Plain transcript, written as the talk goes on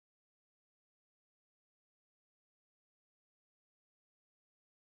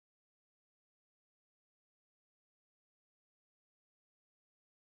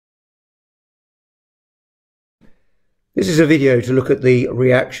This is a video to look at the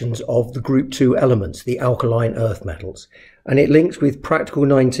reactions of the group 2 elements, the alkaline earth metals, and it links with Practical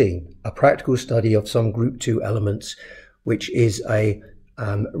 19, a practical study of some group 2 elements, which is a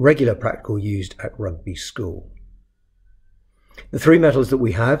regular practical used at rugby school. The three metals that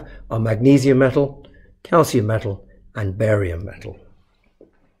we have are magnesium metal, calcium metal and barium metal.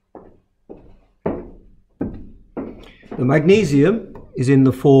 The magnesium is in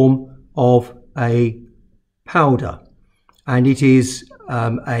the form of a powder, and it is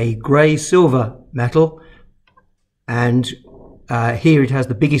a grey silver metal, and here it has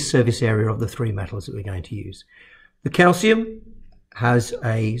the biggest surface area of the three metals that we're going to use. The calcium has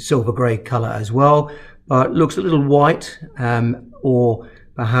a silver grey colour as well, but looks a little white or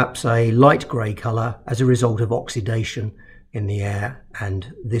perhaps a light grey colour as a result of oxidation in the air,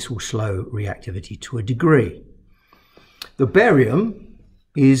 and this will slow reactivity to a degree. The barium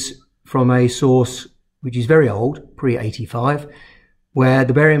is from a source which is very old, pre-85, where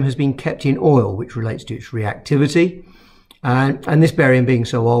the barium has been kept in oil, which relates to its reactivity. And this barium, being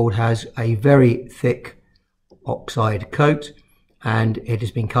so old, has a very thick oxide coat, and it has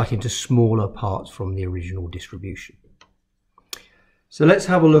been cut into smaller parts from the original distribution. So let's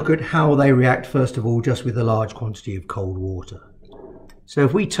have a look at how they react, first of all, just with a large quantity of cold water. So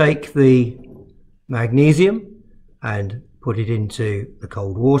if we take the magnesium and put it into the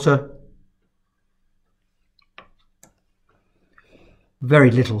cold water,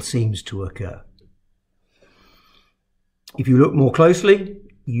 very little seems to occur. If you look more closely,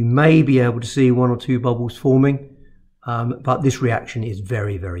 you may be able to see one or two bubbles forming, but this reaction is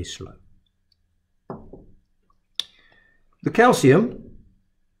very, very slow. The calcium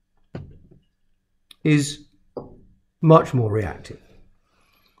is much more reactive.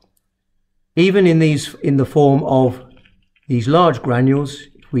 Even in the form of these large granules,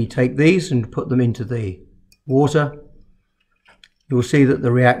 if we take these and put them into the water, you'll see that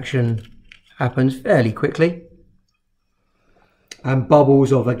the reaction happens fairly quickly and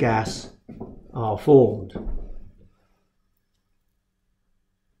bubbles of a gas are formed.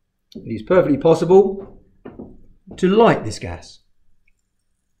 It is perfectly possible to light this gas.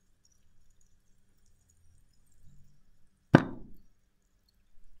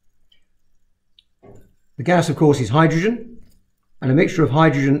 The gas, of course, is hydrogen, and a mixture of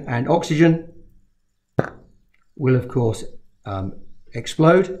hydrogen and oxygen will, of course,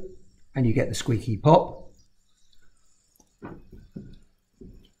 explode, and you get the squeaky pop.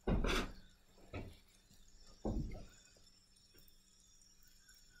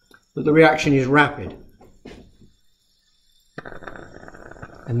 But the reaction is rapid,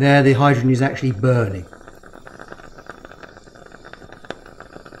 and there the hydrogen is actually burning.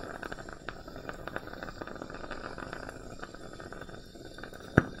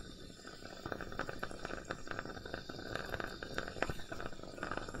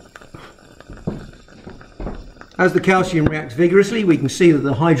 As the calcium reacts vigorously, we can see that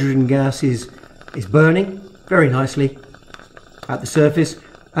the hydrogen gas is burning very nicely at the surface,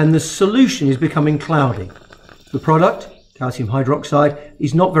 and the solution is becoming cloudy. The product, calcium hydroxide,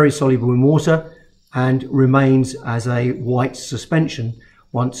 is not very soluble in water and remains as a white suspension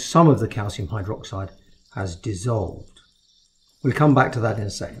once some of the calcium hydroxide has dissolved. We'll come back to that in a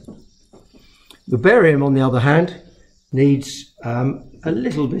second. The barium, on the other hand, needs a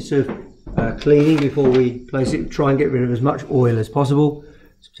little bit of cleaning before we place it. Try and get rid of as much oil as possible.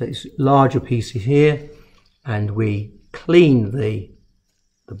 So it's larger pieces here, and we clean the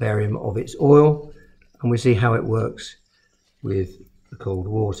barium of its oil, and we see how it works with the cold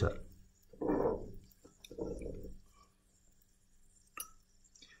water.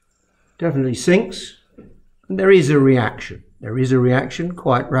 Definitely sinks, and there is a reaction. There is a reaction,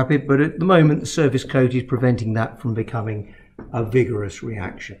 quite rapid, but at the moment the surface coat is preventing that from becoming a vigorous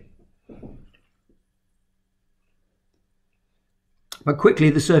reaction. But quickly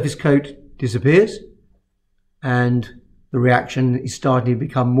the surface coat disappears, and the reaction is starting to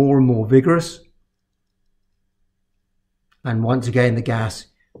become more and more vigorous. And once again, the gas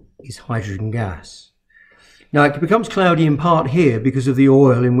is hydrogen gas. Now, it becomes cloudy in part here because of the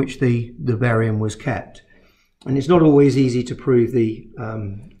oil in which the barium was kept. And it's not always easy to prove the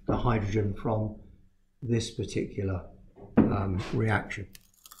hydrogen from this particular reaction.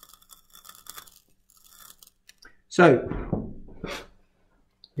 So,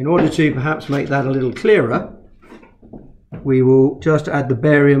 in order to perhaps make that a little clearer, we will just add the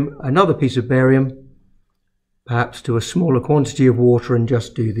barium, another piece of barium, perhaps to a smaller quantity of water, and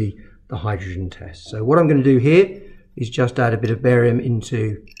just do the hydrogen test. So what I'm going to do here is just add a bit of barium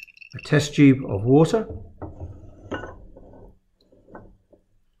into a test tube of water.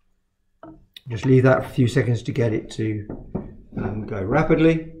 Just leave that for a few seconds to get it to go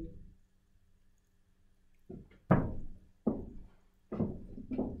rapidly.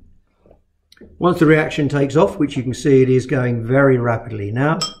 Once the reaction takes off, which you can see it is going very rapidly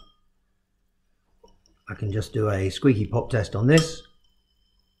now, I can just do a squeaky pop test on this.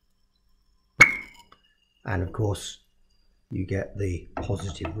 And of course, you get the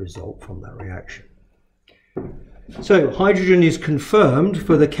positive result from that reaction. So hydrogen is confirmed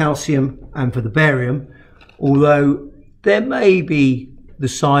for the calcium and for the barium, although there may be the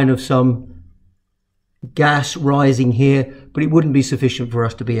sign of some gas rising here, but it wouldn't be sufficient for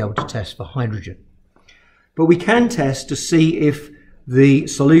us to be able to test for hydrogen. But we can test to see if the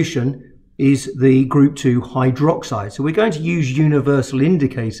solution is the group 2 hydroxide. So we're going to use universal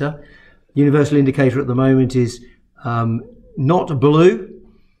indicator. Universal indicator at the moment is not blue,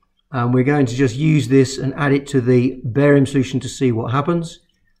 and we're going to just use this and add it to the barium solution to see what happens,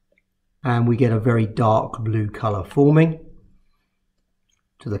 and we get a very dark blue color forming.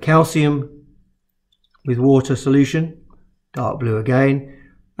 To the calcium with water solution, dark blue again,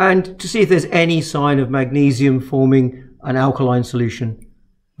 and to see if there's any sign of magnesium forming an alkaline solution,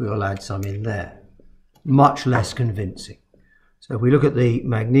 we'll add some in there. Much less convincing. So if we look at the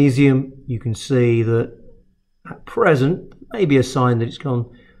magnesium, you can see that at present, maybe a sign that it's gone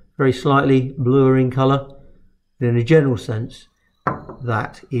very slightly bluer in colour. But in a general sense,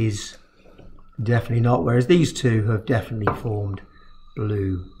 that is definitely not, whereas these two have definitely formed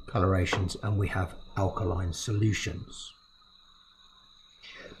blue colorations and we have alkaline solutions.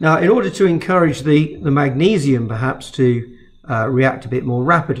 Now, in order to encourage the magnesium perhaps to react a bit more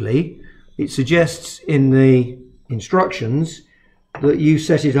rapidly, it suggests in the instructions that you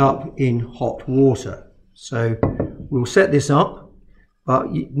set it up in hot water. So we'll set this up,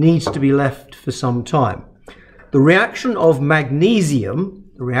 but it needs to be left for some time. The reaction of magnesium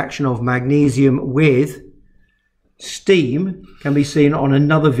with steam can be seen on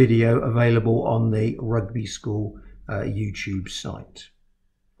another video available on the Rugby School YouTube site.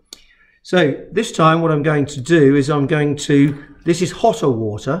 So this time what I'm going to do is this is hotter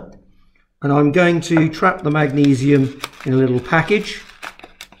water, and I'm going to trap the magnesium in a little package.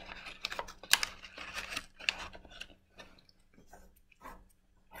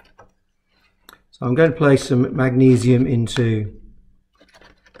 So I'm going to place some magnesium into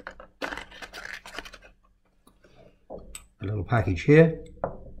a little package here.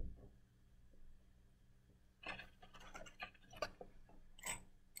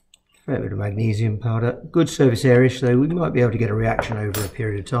 A bit of magnesium powder, good surface area, so we might be able to get a reaction over a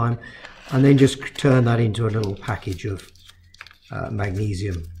period of time, and then just turn that into a little package of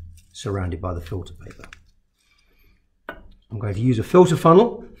magnesium surrounded by the filter paper. I'm going to use a filter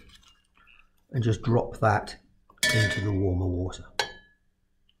funnel and just drop that into the warmer water.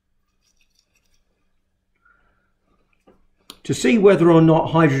 To see whether or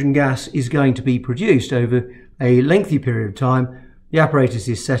not hydrogen gas is going to be produced over a lengthy period of time, the apparatus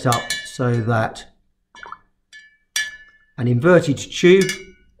is set up so that an inverted tube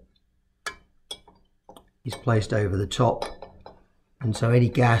is placed over the top, and so any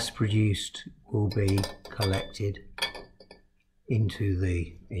gas produced will be collected into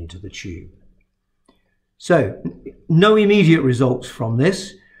the tube. So no immediate results from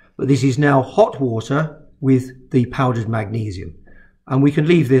this, but this is now hot water with the powdered magnesium, and we can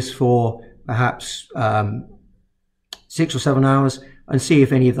leave this for perhaps 6 or 7 hours and see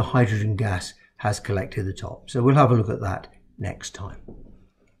if any of the hydrogen gas has collected the top. So we'll have a look at that next time.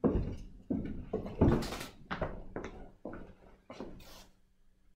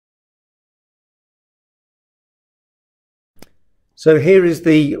 So here is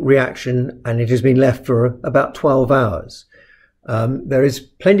the reaction, and it has been left for about 12 hours. There is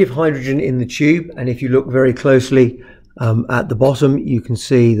plenty of hydrogen in the tube, and if you look very closely at the bottom, you can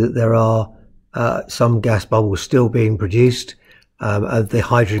see that there are some gas bubbles still being produced of the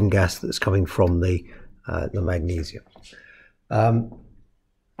hydrogen gas that's coming from the magnesium. To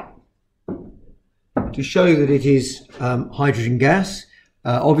show that it is hydrogen gas,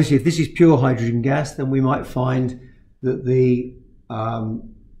 obviously if this is pure hydrogen gas, then we might find that the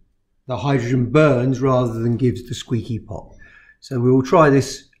hydrogen burns rather than gives the squeaky pop. So we will try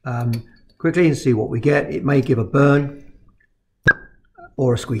this quickly and see what we get. It may give a burn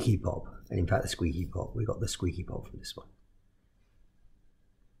or a squeaky pop. And in fact, the squeaky pop, we got the squeaky pop from this one.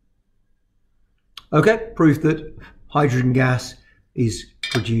 Okay, proof that hydrogen gas is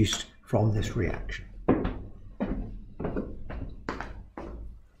produced from this reaction.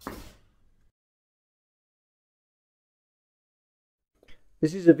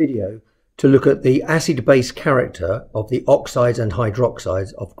 This is a video to look at the acid-base character of the oxides and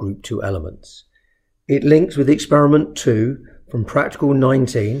hydroxides of group 2 elements. It links with experiment 2 from practical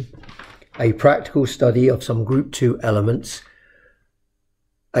 19, a practical study of some group 2 elements,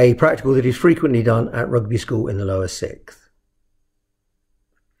 a practical that is frequently done at rugby school in the lower 6th.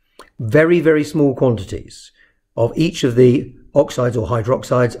 Very, very small quantities of each of the oxides or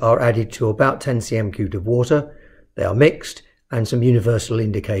hydroxides are added to about 10 cm³ of water. They are mixed and some universal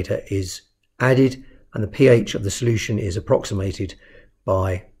indicator is added, and the pH of the solution is approximated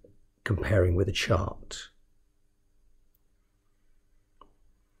by comparing with a chart.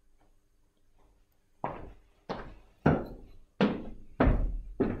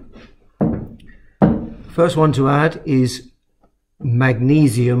 First one to add is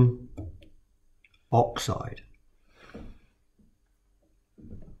magnesium oxide.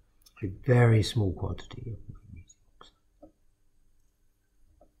 A very small quantity of magnesium oxide.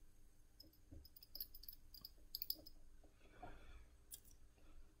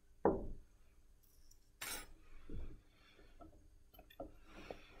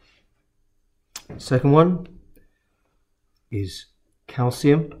 Second one is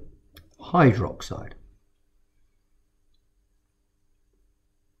calcium hydroxide.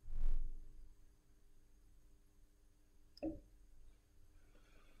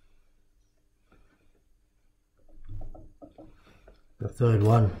 The third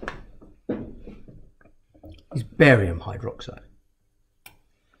one is barium hydroxide.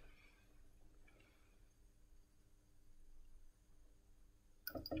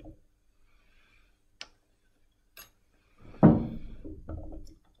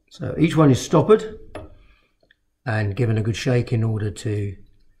 So each one is stoppered and given a good shake in order to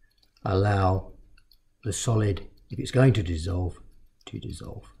allow the solid, if it's going to dissolve, to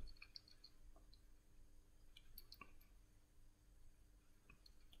dissolve.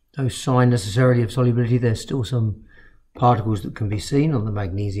 No sign necessarily of solubility. There's still some particles that can be seen on the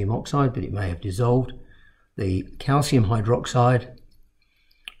magnesium oxide, but it may have dissolved. The calcium hydroxide,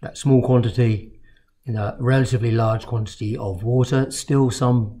 that small quantity in a relatively large quantity of water, still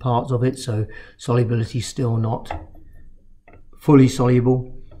some parts of it, so solubility still not fully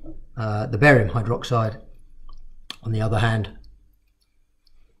soluble. The barium hydroxide, on the other hand,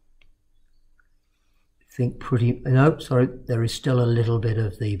 there is still a little bit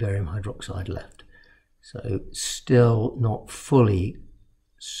of the barium hydroxide left, so still not fully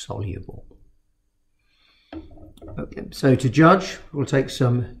soluble. Okay, so to judge, we'll take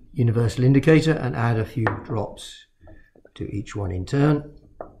some universal indicator and add a few drops to each one in turn.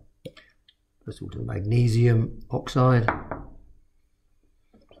 First of all to the magnesium oxide,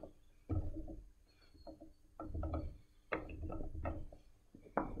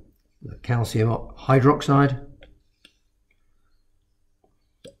 the calcium hydroxide,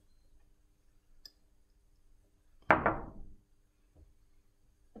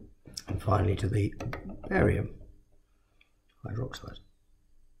 and finally to the barium hydroxide.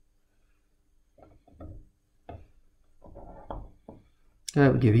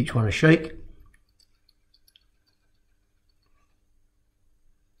 We'll give each one a shake.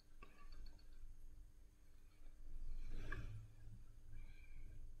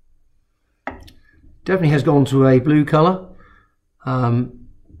 Definitely has gone to a blue colour. The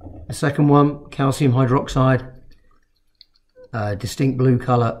second one, calcium hydroxide, distinct blue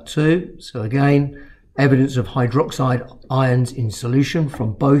colour too. So again, evidence of hydroxide ions in solution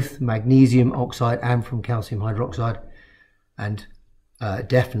from both magnesium oxide and from calcium hydroxide, and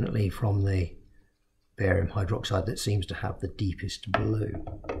definitely from the barium hydroxide that seems to have the deepest blue.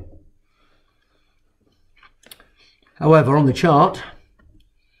 However, on the chart,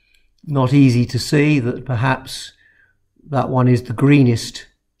 not easy to see that perhaps that one is the greenest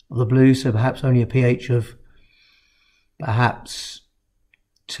of the blue, so perhaps only a pH of perhaps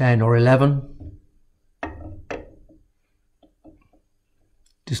 10 or 11.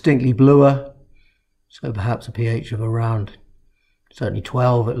 Distinctly bluer, so perhaps a pH of around certainly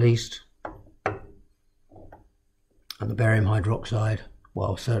 12 at least. And the barium hydroxide,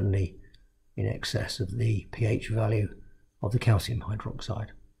 well, certainly in excess of the pH value of the calcium hydroxide.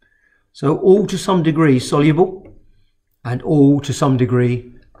 So all to some degree soluble, and all to some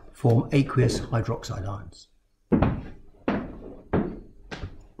degree form aqueous hydroxide ions.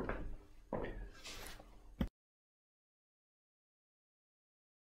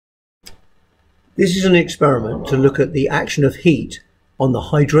 This is an experiment to look at the action of heat on the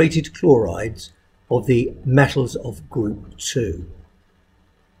hydrated chlorides of the metals of group 2.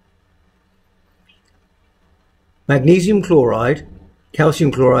 Magnesium chloride,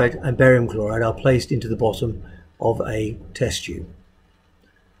 calcium chloride and barium chloride are placed into the bottom of a test tube.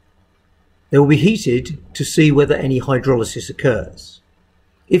 They will be heated to see whether any hydrolysis occurs.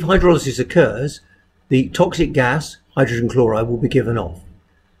 If hydrolysis occurs, the toxic gas, hydrogen chloride, will be given off.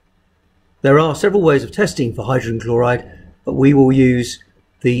 There are several ways of testing for hydrogen chloride, but we will use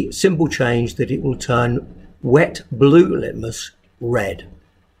the simple change that it will turn wet blue litmus red.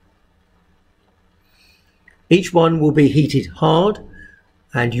 Each one will be heated hard,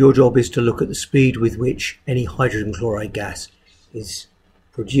 and your job is to look at the speed with which any hydrogen chloride gas is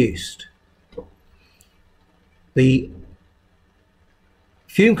produced. The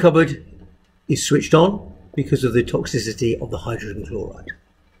fume cupboard is switched on because of the toxicity of the hydrogen chloride.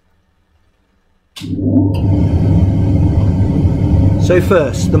 So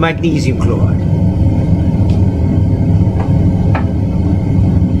first, the magnesium chloride.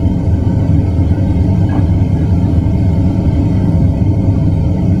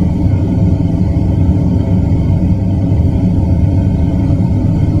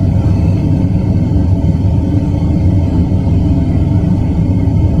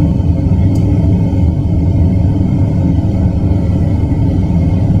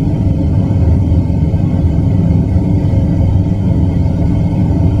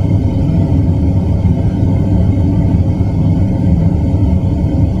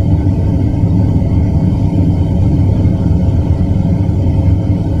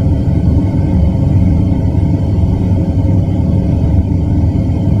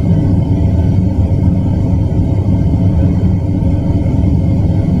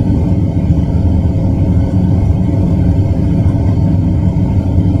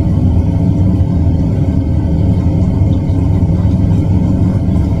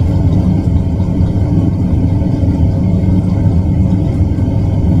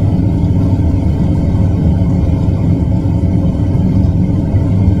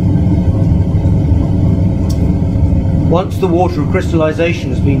 Once the water crystallization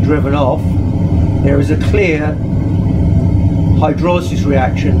has been driven off, there is a clear hydrolysis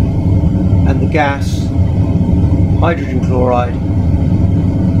reaction and the gas, hydrogen chloride,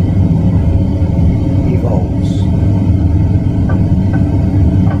 evolves.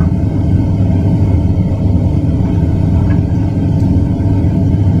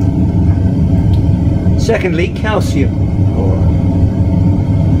 Secondly, calcium chloride.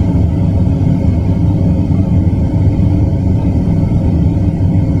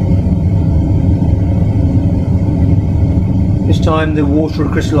 This time the water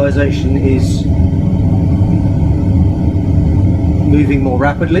crystallization is moving more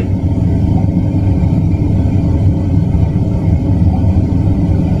rapidly.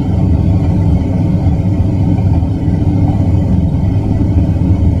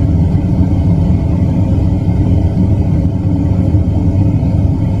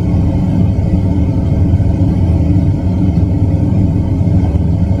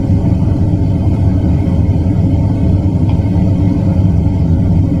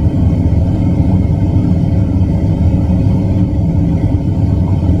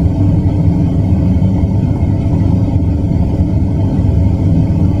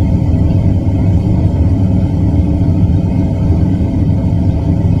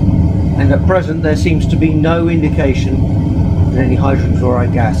 At present, there seems to be no indication that any hydrogen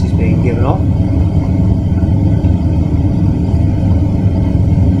chloride gas is being given off.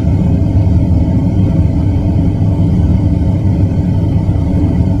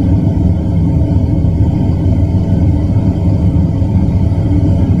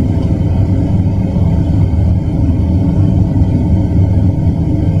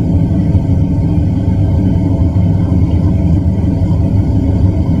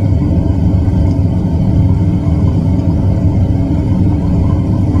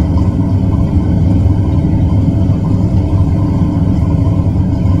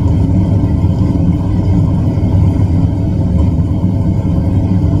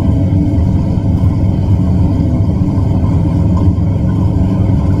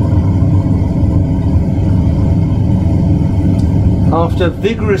 After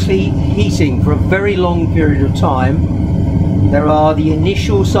vigorously heating for a very long period of time, there are the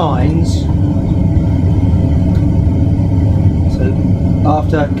initial signs. So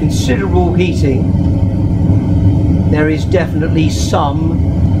after considerable heating, there is definitely some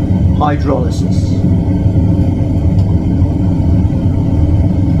hydrolysis.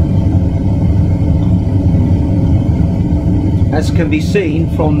 As can be seen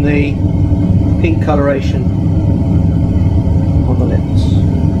from the pink coloration on the lips.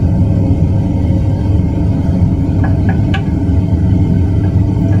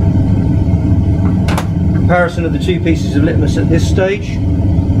 Comparison of the two pieces of litmus at this stage.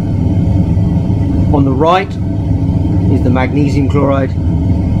 On the right is the magnesium chloride,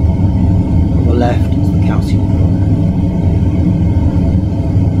 left is the calcium chloride.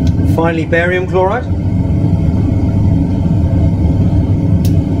 And finally, barium chloride.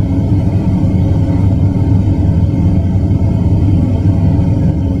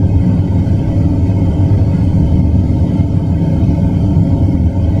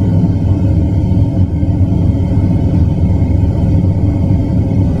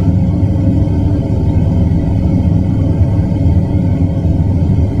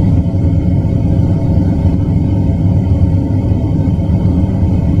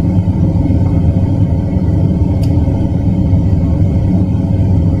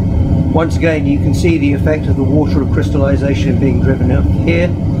 Once again, you can see the effect of the water crystallization being driven up here.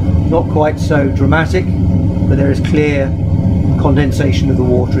 Not quite so dramatic, but there is clear condensation of the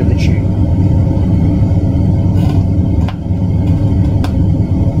water in the tube.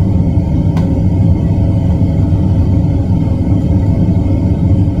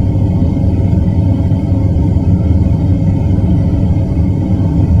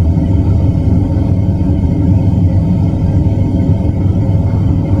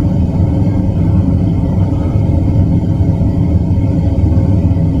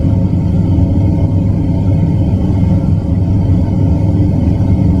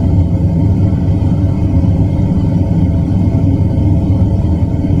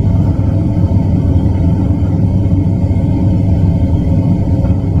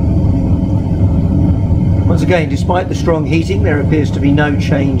 Once again, despite the strong heating, there appears to be no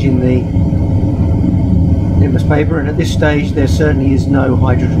change in the litmus paper, and at this stage there certainly is no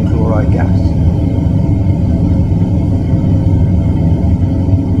hydrogen chloride gas.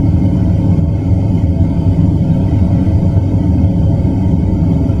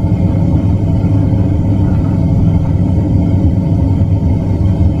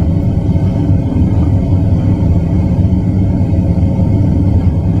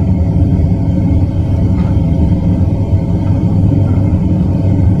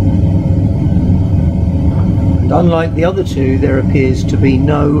 Unlike the other two, there appears to be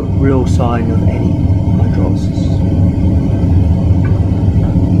no real sign of any hydrolysis.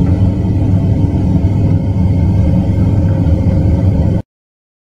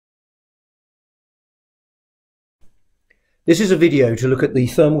 This is a video to look at the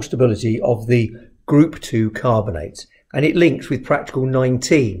thermal stability of the group 2 carbonates, and it links with practical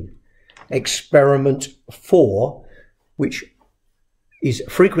 19, experiment 4, which is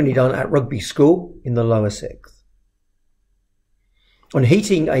frequently done at rugby school in the lower 6th. On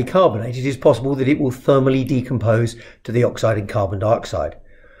heating a carbonate, it is possible that it will thermally decompose to the oxide in carbon dioxide.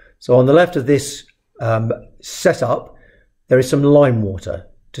 So on the left of this setup, there is some lime water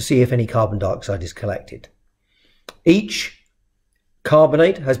to see if any carbon dioxide is collected. Each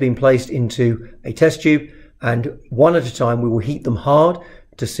carbonate has been placed into a test tube, and one at a time we will heat them hard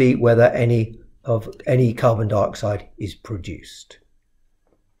to see whether any carbon dioxide is produced.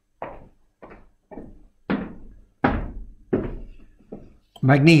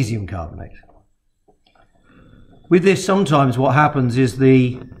 Magnesium carbonate. With this, sometimes what happens is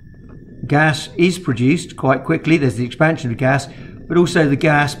the gas is produced quite quickly. There's the expansion of gas, but also the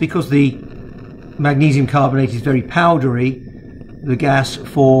gas, because the magnesium carbonate is very powdery, the gas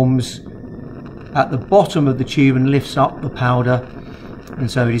forms at the bottom of the tube and lifts up the powder, and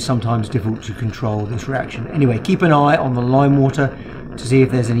so it is sometimes difficult to control this reaction. Anyway, keep an eye on the lime water to see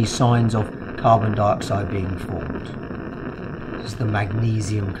if there's any signs of carbon dioxide being formed. This is the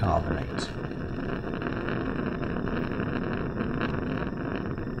magnesium carbonate.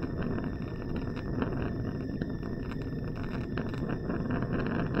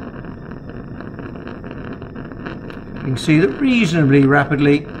 You can see that reasonably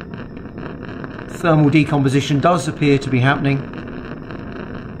rapidly thermal decomposition does appear to be happening,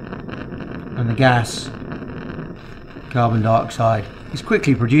 and the gas, carbon dioxide, is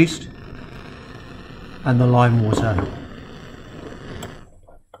quickly produced, and the lime water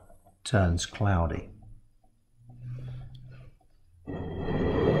turns cloudy.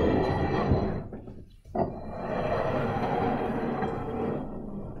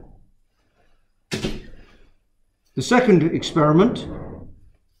 The second experiment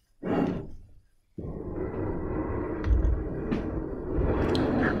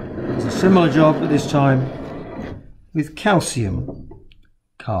is a similar job, but this time with calcium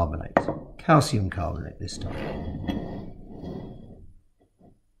carbonate. Calcium carbonate this time.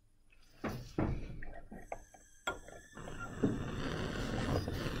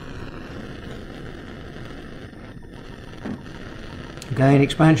 Again,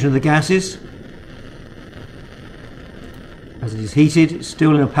 expansion of the gases. As it is heated, it's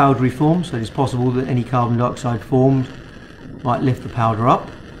still in a powdery form, so it is possible that any carbon dioxide formed might lift the powder up.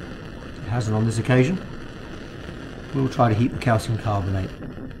 It hasn't on this occasion. We'll try to heat the calcium carbonate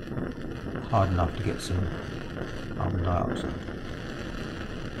hard enough to get some carbon dioxide.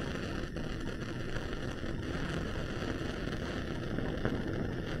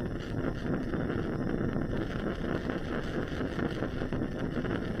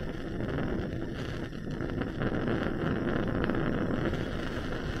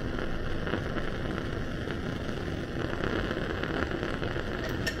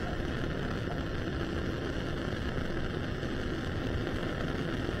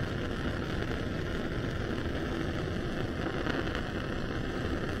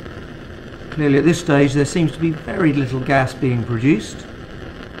 Clearly at this stage there seems to be very little gas being produced,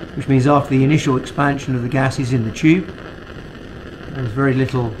 which means after the initial expansion of the gases in the tube, there's very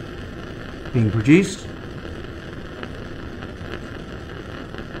little being produced.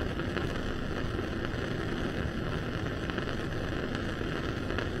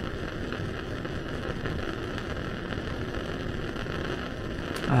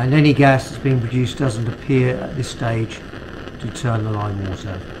 And any gas that's being produced doesn't appear at this stage to turn the lime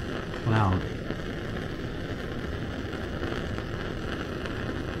water cloudy.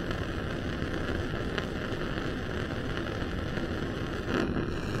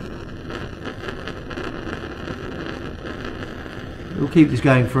 We'll keep this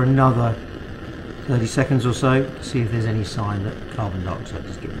going for another 30 seconds or so to see if there's any sign that carbon dioxide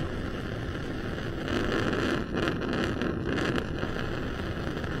is given up.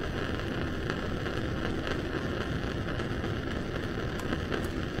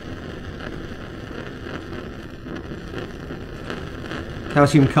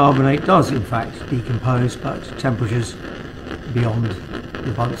 Calcium carbonate does in fact decompose, but temperatures beyond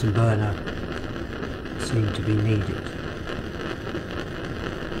the Bunsen burner seem to be needed.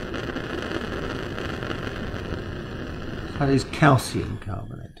 That is calcium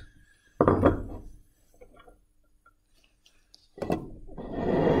carbonate.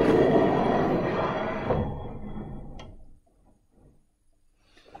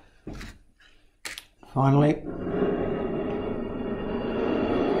 Finally,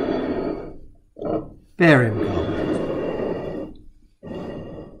 barium carbonate.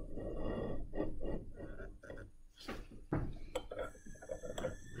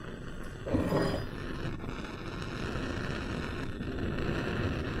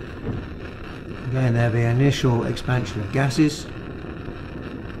 Again, there'll be initial expansion of gases.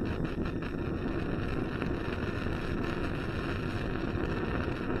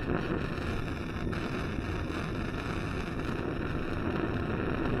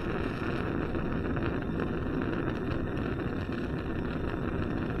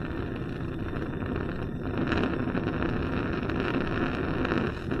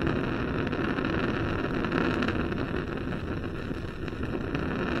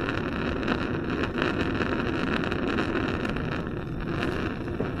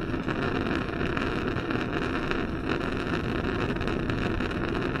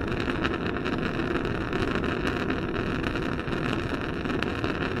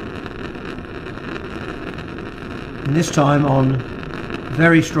 And this time, on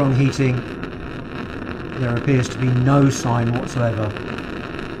very strong heating, there appears to be no sign whatsoever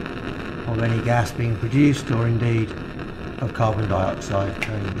of any gas being produced, or indeed of carbon dioxide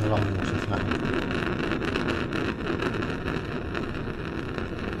turning the lime water flame.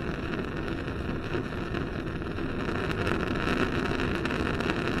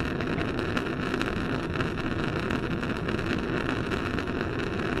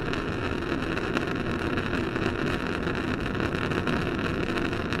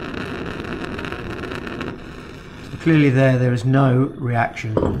 Clearly there is no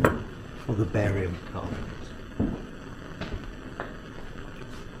reaction for the barium carbonate.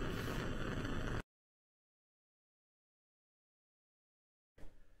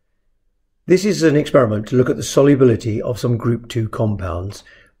 This is an experiment to look at the solubility of some group 2 compounds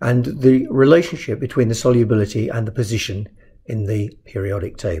and the relationship between the solubility and the position in the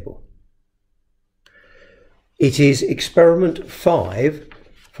periodic table. It is experiment 5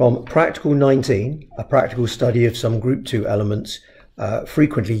 from Practical 19, a practical study of some group 2 elements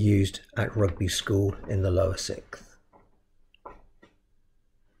frequently used at rugby school in the lower 6th.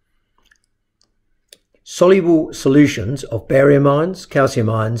 Soluble solutions of barium ions, calcium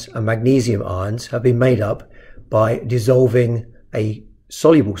ions and magnesium ions have been made up by dissolving a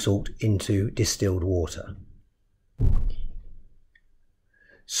soluble salt into distilled water.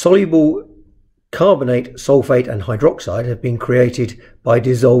 Soluble carbonate, sulfate and hydroxide have been created by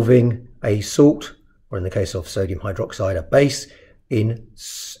dissolving a salt, or in the case of sodium hydroxide, a base,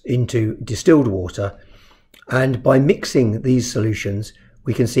 into distilled water, and by mixing these solutions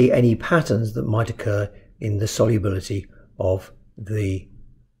we can see any patterns that might occur in the solubility of the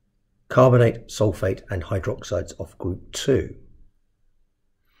carbonate, sulfate and hydroxides of group 2.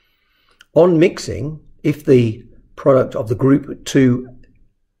 On mixing, if the product of the group 2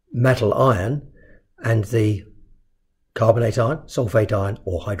 metal ion and the carbonate ion, sulfate ion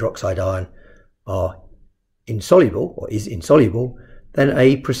or hydroxide ion are insoluble or is insoluble, then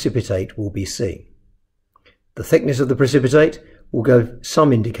a precipitate will be seen. The thickness of the precipitate will give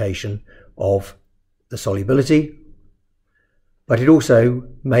some indication of the solubility, but it also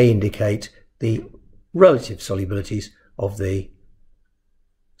may indicate the relative solubilities of the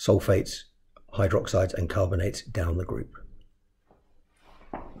sulfates, hydroxides and carbonates down the group.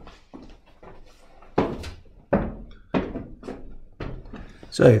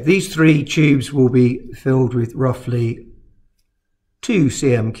 So these 3 tubes will be filled with roughly 2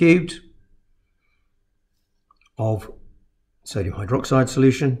 cm cubed of sodium hydroxide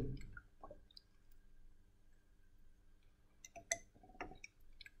solution.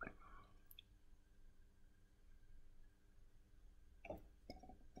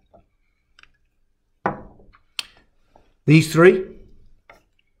 These 3,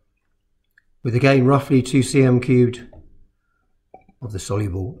 with again roughly 2 cm cubed of the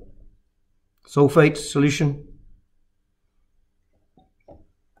soluble sulfate solution,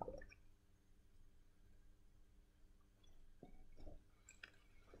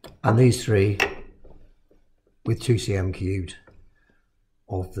 and these 3 with 2 cm cubed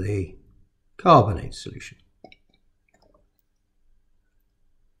of the carbonate solution.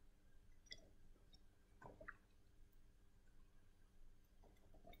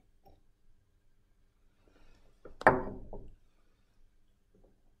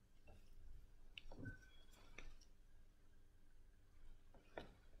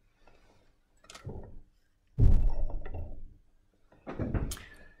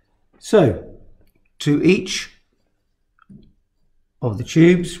 So, to each of the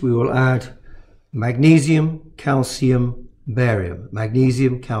tubes we will add magnesium, calcium, barium,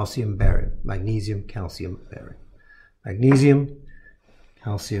 magnesium, calcium, barium, magnesium, calcium, barium, magnesium,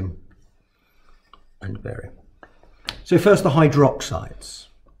 calcium and barium. So first the hydroxides.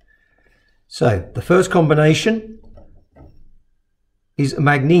 So the first combination is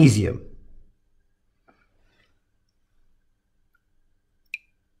magnesium.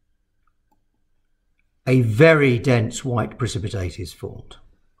 A very dense white precipitate is formed.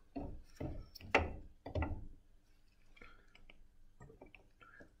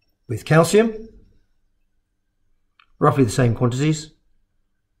 With calcium, roughly the same quantities.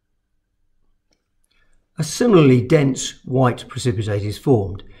 A similarly dense white precipitate is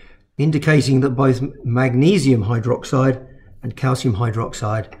formed, indicating that both magnesium hydroxide and calcium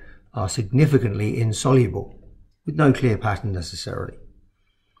hydroxide are significantly insoluble, with no clear pattern necessarily.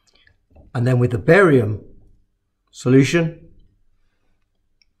 And then with the barium solution,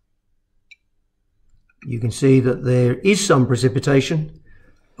 you can see that there is some precipitation,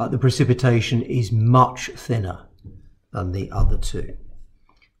 but the precipitation is much thinner than the other 2.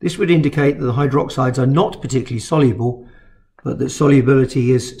 This would indicate that the hydroxides are not particularly soluble, but that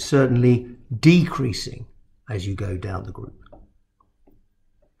solubility is certainly decreasing as you go down the group.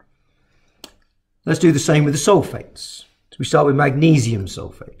 Let's do the same with the sulfates. So we start with magnesium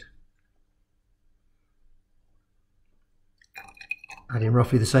sulfate. Add in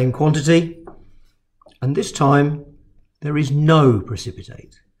roughly the same quantity, and this time there is no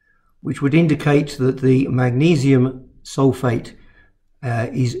precipitate, which would indicate that the magnesium sulfate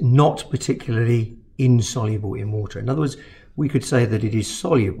is not particularly insoluble in water. In other words, we could say that it is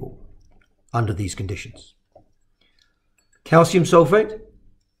soluble under these conditions. Calcium sulfate,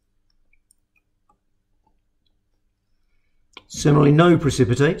 similarly no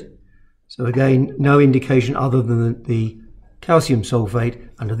precipitate, so again no indication other than the calcium sulfate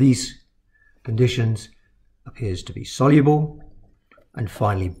under these conditions appears to be soluble. And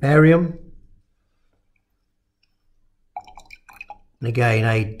finally barium, and again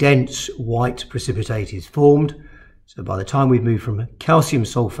a dense white precipitate is formed. So by the time we've moved from calcium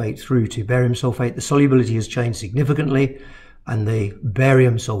sulfate through to barium sulfate, the solubility has changed significantly and the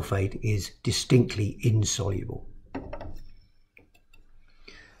barium sulfate is distinctly insoluble.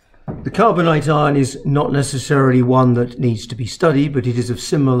 The carbonate ion is not necessarily one that needs to be studied, but it is of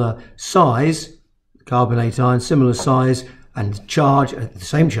similar size, carbonate ion, similar size and charge, the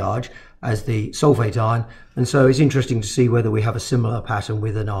same charge as the sulfate ion, and so it's interesting to see whether we have a similar pattern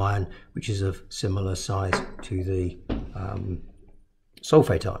with an ion which is of similar size to the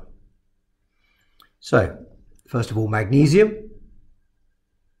sulfate ion. So, first of all, magnesium,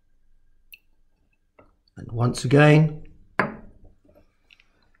 and once again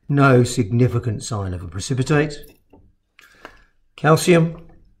no significant sign of a precipitate. Calcium.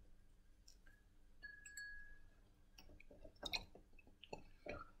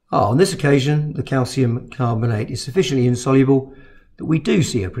 On this occasion, the calcium carbonate is sufficiently insoluble that we do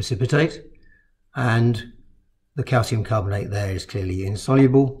see a precipitate, and the calcium carbonate there is clearly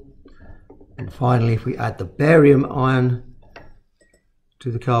insoluble. And finally, if we add the barium ion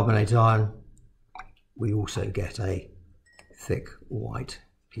to the carbonate ion, we also get a thick white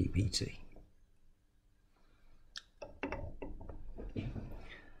PPT.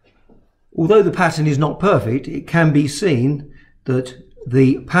 Although the pattern is not perfect, it can be seen that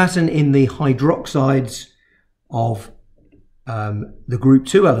the pattern in the hydroxides of the group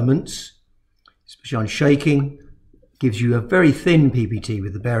 2 elements, especially on shaking, gives you a very thin PPT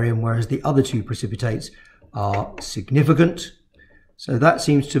with the barium, whereas the other 2 precipitates are significant. So that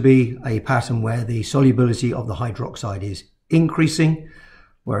seems to be a pattern where the solubility of the hydroxide is increasing,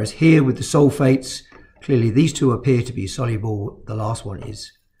 whereas here with the sulfates, clearly these 2 appear to be soluble, the last one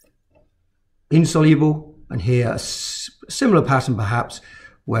is insoluble, and here a similar pattern perhaps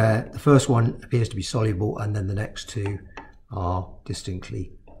where the first one appears to be soluble and then the next 2 are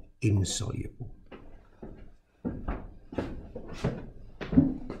distinctly insoluble.